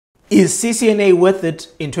Is CCNA worth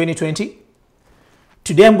it in 2020?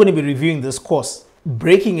 Today I'm going to be reviewing this course,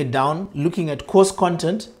 breaking it down, looking at course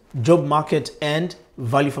content, job market, and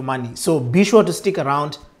value for money. So be sure to stick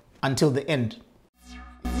around until the end.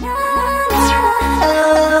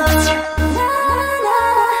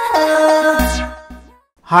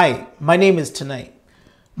 Hi, my name is Tinei.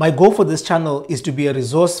 My goal for this channel is to be a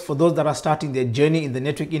resource for those that are starting their journey in the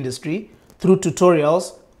network industry through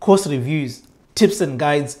tutorials, course reviews, tips and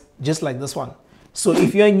guides just like this one. So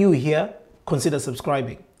if you're new here, consider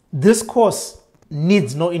subscribing. This course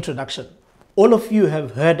needs no introduction. All of you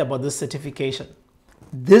have heard about this certification.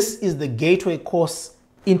 This is the gateway course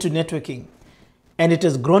into networking, and it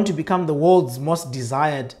has grown to become the world's most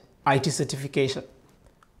desired IT certification.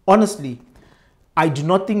 Honestly, I do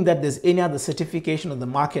not think that there's any other certification on the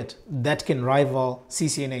market that can rival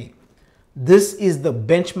CCNA. This is the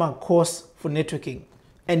benchmark course for networking.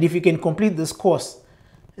 And if you can complete this course,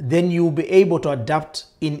 then you'll be able to adapt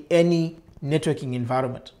in any networking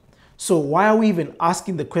environment. So why are we even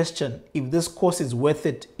asking the question if this course is worth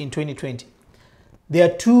it in 2020? There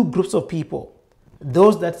are two groups of people.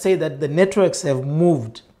 Those that say that the networks have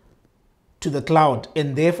moved to the cloud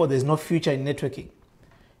and therefore there's no future in networking.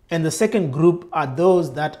 And the second group are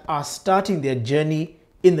those that are starting their journey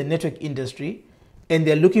in the network industry and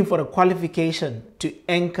they're looking for a qualification to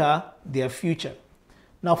anchor their future.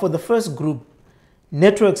 Now for the first group,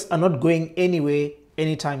 networks are not going anywhere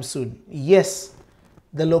anytime soon. Yes,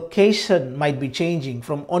 the location might be changing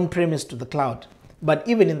from on-premise to the cloud, but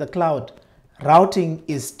even in the cloud, routing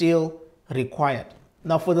is still required.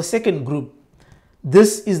 Now for the second group,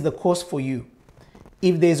 this is the course for you.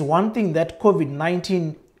 If there's one thing that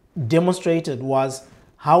COVID-19 demonstrated was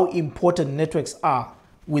how important networks are,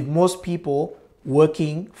 with most people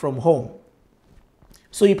working from home.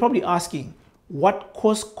 So you're probably asking, what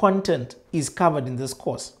course content is covered in this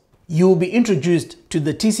course? You will be introduced to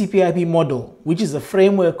the TCP/IP model, which is a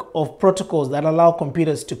framework of protocols that allow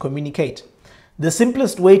computers to communicate. The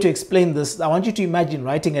simplest way to explain this, I want you to imagine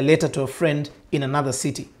writing a letter to a friend in another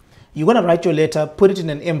city. You're going to write your letter, put it in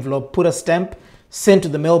an envelope, put a stamp, send to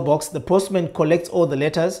the mailbox. The postman collects all the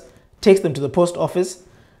letters, takes them to the post office.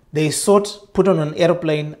 They sort, put on an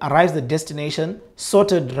airplane, arrives at the destination,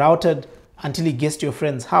 sorted, routed until it gets to your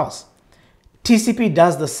friend's house. TCP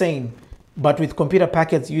does the same, but with computer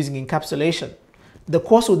packets using encapsulation. The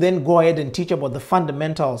course will then go ahead and teach about the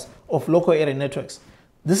fundamentals of local area networks.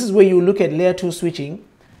 This is where you look at layer 2 switching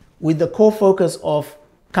with the core focus of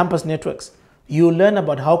campus networks. You learn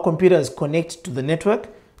about how computers connect to the network,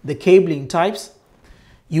 the cabling types.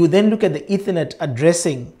 You then look at the Ethernet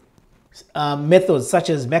addressing methods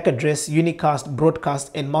such as MAC address, unicast,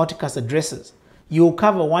 broadcast, and multicast addresses. You will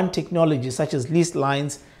cover one technology such as leased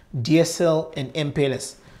lines, DSL, and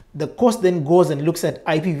MPLS. The course then goes and looks at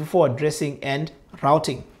IPv4 addressing and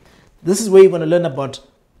routing. This is where you're going to learn about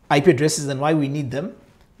IP addresses and why we need them,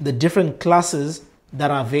 the different classes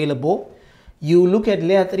that are available. You look at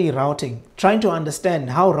layer 3 routing, trying to understand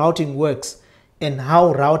how routing works and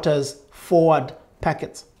how routers forward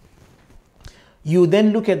packets. You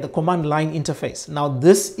then look at the command line interface. Now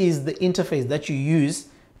this is the interface that you use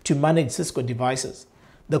to manage Cisco devices.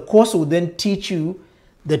 The course will then teach you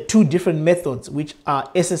the two different methods, which are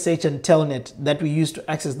SSH and Telnet, that we use to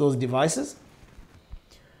access those devices.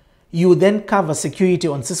 You then cover security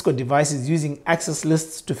on Cisco devices using access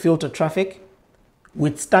lists to filter traffic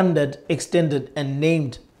with standard, extended, and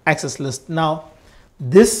named access lists. Now,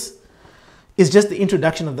 this is just the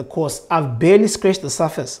introduction of the course. I've barely scratched the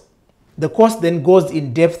surface. The course then goes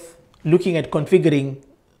in depth, looking at configuring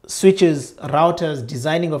switches, routers,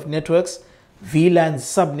 designing of networks, VLANs,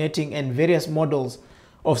 subnetting, and various models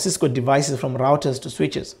of Cisco devices from routers to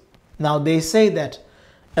switches. Now they say that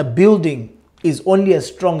a building is only as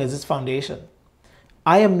strong as its foundation.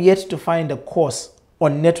 I am yet to find a course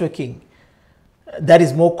on networking that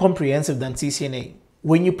is more comprehensive than CCNA.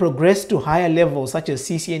 When you progress to higher levels such as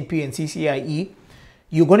CCNP and CCIE,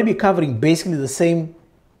 you're going to be covering basically the same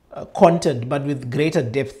content but with greater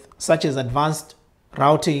depth, such as advanced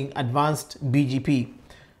routing, advanced BGP.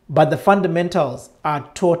 But the fundamentals are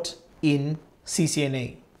taught in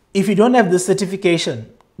CCNA. If you don't have this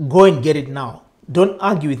certification, go and get it now. Don't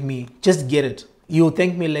argue with me, just get it. You'll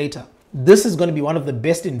thank me later. This is going to be one of the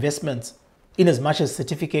best investments in as much as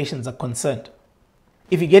certifications are concerned.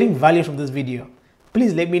 If you're getting value from this video,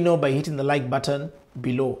 please let me know by hitting the like button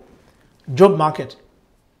below. Job market.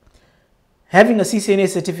 Having a CCNA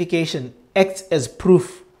certification acts as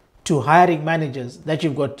proof to hiring managers that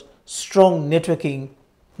you've got strong networking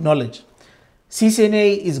knowledge.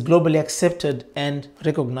 CCNA is globally accepted and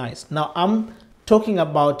recognized. Now I'm talking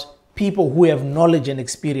about people who have knowledge and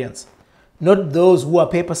experience, not those who are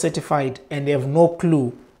paper certified and they have no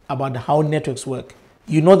clue about how networks work.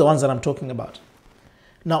 You know the ones that I'm talking about.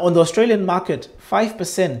 Now, on the Australian market,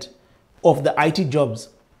 5% of the IT jobs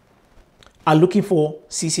are looking for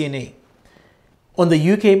CCNA. On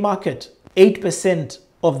the UK market, 8%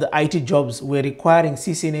 of the IT jobs were requiring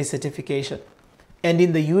CCNA certification. And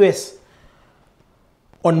in the US,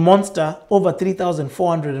 on Monster, over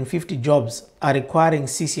 3,450 jobs are requiring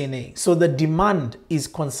CCNA. So the demand is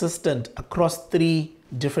consistent across 3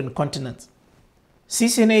 different continents.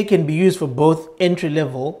 CCNA can be used for both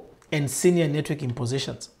entry-level and senior networking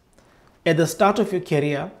positions. At the start of your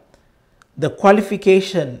career, the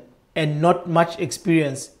qualification and not much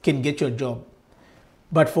experience can get you a job.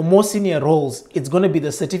 But for more senior roles, it's going to be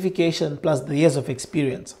the certification plus the years of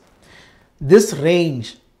experience. This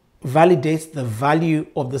range validates the value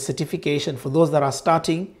of the certification for those that are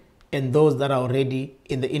starting and those that are already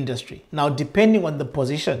in the industry. Now, depending on the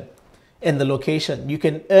position and the location, you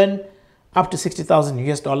can earn up to 60,000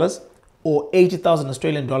 US dollars or 80,000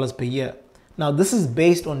 Australian dollars per year. Now, this is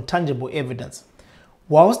based on tangible evidence.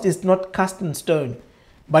 Whilst it's not cast in stone,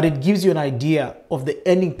 but it gives you an idea of the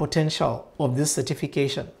earning potential of this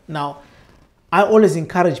certification. Now, I always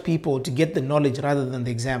encourage people to get the knowledge rather than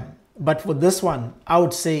the exam. But for this one, I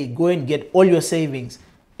would say go and get all your savings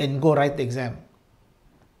and go write the exam.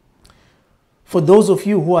 For those of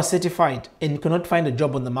you who are certified and cannot find a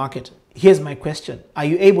job on the market, here's my question. Are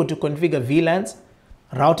you able to configure VLANs,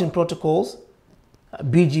 routing protocols,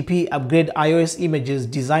 BGP, upgrade iOS images,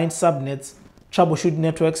 design subnets, troubleshoot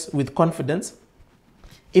networks with confidence?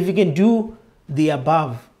 If you can do the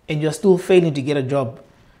above and you're still failing to get a job,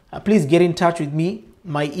 please get in touch with me.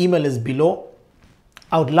 My email is below.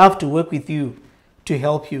 I would love to work with you to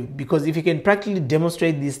help you, because if you can practically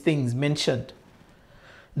demonstrate these things mentioned,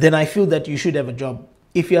 then I feel that you should have a job.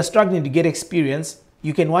 If you are struggling to get experience,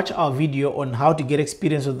 you can watch our video on how to get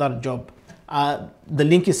experience without a job. The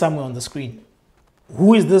link is somewhere on the screen.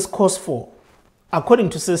 Who is this course for? According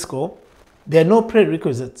to Cisco, there are no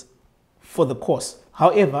prerequisites for the course.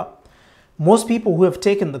 However, most people who have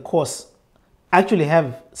taken the course actually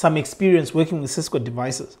have some experience working with Cisco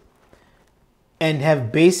devices and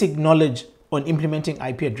have basic knowledge on implementing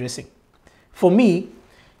IP addressing. For me,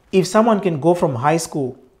 if someone can go from high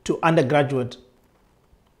school to undergraduate,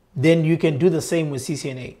 then you can do the same with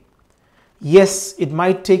CCNA. Yes, it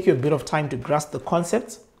might take you a bit of time to grasp the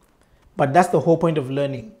concepts, but that's the whole point of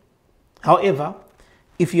learning. However,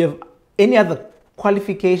 if you have any other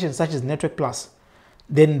qualifications such as Network Plus,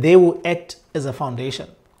 then they will act as a foundation.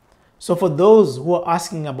 So for those who are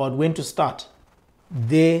asking about when to start,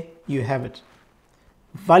 there you have it.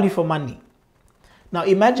 Value for money. Now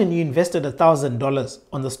imagine you invested $1,000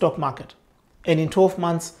 on the stock market and in 12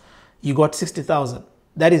 months you got 60,000.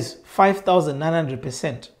 That is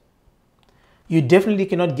 5,900%. You definitely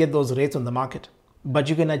cannot get those rates on the market, but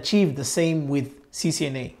you can achieve the same with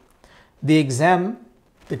CCNA. The exam,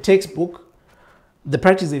 the textbook, the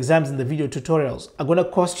practice exams and the video tutorials are going to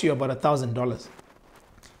cost you about $1,000.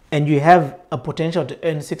 And you have a potential to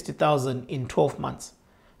earn 60,000 in 12 months.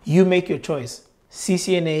 You make your choice,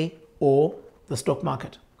 CCNA or the stock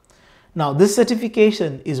market. Now, this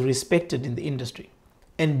certification is respected in the industry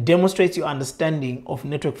and demonstrates your understanding of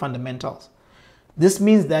network fundamentals. This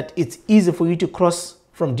means that it's easy for you to cross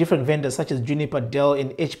from different vendors such as Juniper, Dell,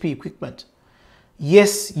 and HP equipment.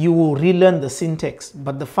 Yes, you will relearn the syntax,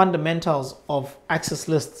 but the fundamentals of access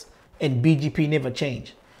lists and BGP never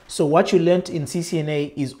change. So what you learned in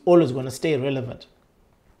CCNA is always going to stay relevant.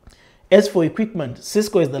 As for equipment,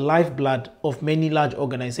 Cisco is the lifeblood of many large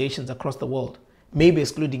organizations across the world, maybe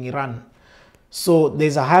excluding Iran. So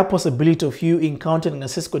there's a high possibility of you encountering a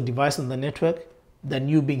Cisco device on the network than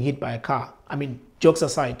you being hit by a car. I mean, jokes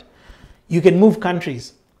aside, you can move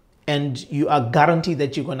countries and you are guaranteed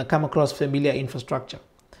that you're going to come across familiar infrastructure.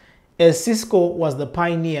 As Cisco was the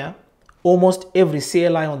pioneer, almost every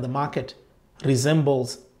CLI on the market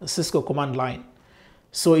resembles a Cisco command line.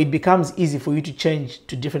 So it becomes easy for you to change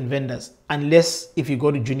to different vendors, unless if you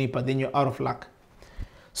go to Juniper, then you're out of luck.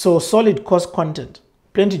 So solid cost content,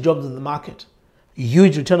 plenty of jobs in the market,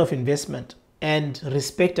 huge return of investment, and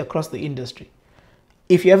respect across the industry.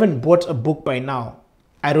 If you haven't bought a book by now,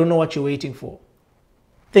 I don't know what you're waiting for.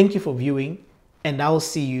 Thank you for viewing, and I'll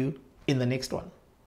see you in the next one.